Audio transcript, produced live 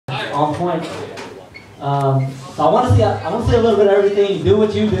on point. So I want to see a little bit of everything. Do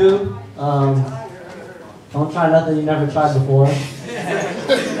what you do. Don't try nothing you never tried before.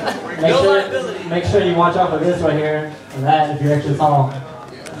 Make sure you watch out for this right here and that if you're extra tall.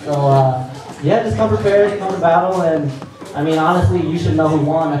 So yeah, just come prepared, come to battle, and I mean honestly, you should know who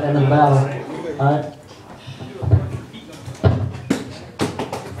won at the end of the battle. All right.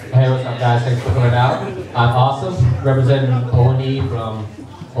 Hey, what's up, guys? Thanks for coming out. I'm Aasim, representing O&E from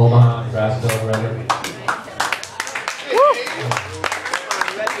Omaha, Nebraska, wherever.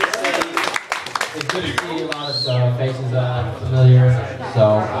 It's good to see a lot of faces familiar, so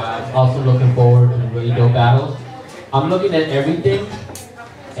I'm also looking forward to really dope battles. I'm looking at everything,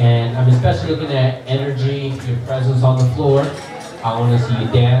 and I'm especially looking at energy, your presence on the floor. I want to see you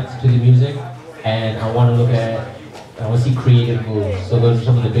dance to the music, and I want to see creative moves. So those are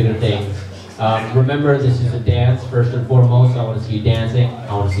some of the bigger things. Remember, this is a dance first and foremost. I want to see you dancing.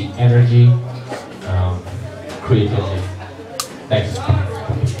 I want to see energy, creativity. Thanks.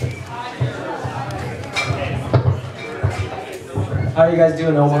 How are you guys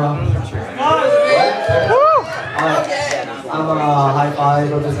doing, Omaha? I'm High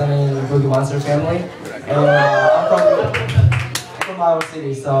Five representing the Boogie Monster family, and I'm from Iowa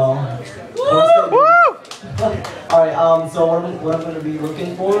City, so. Alright, so what I'm going to be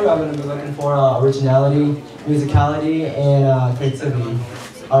looking for, I'm going to be looking for originality, musicality, and creativity.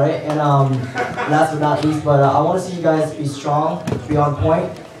 Alright, and last but not least, but I want to see you guys be strong, be on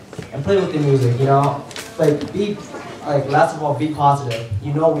point, and play with the music, you know? Last of all, be positive.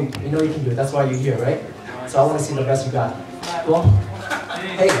 You know you can do it, that's why you're here, right? So I want to see the best you got. Cool?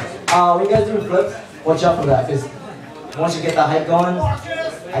 Hey, when you guys doing flips, watch out for that, because once you get the hype going,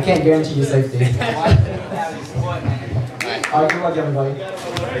 I can't guarantee you safety. Alright, good luck everybody.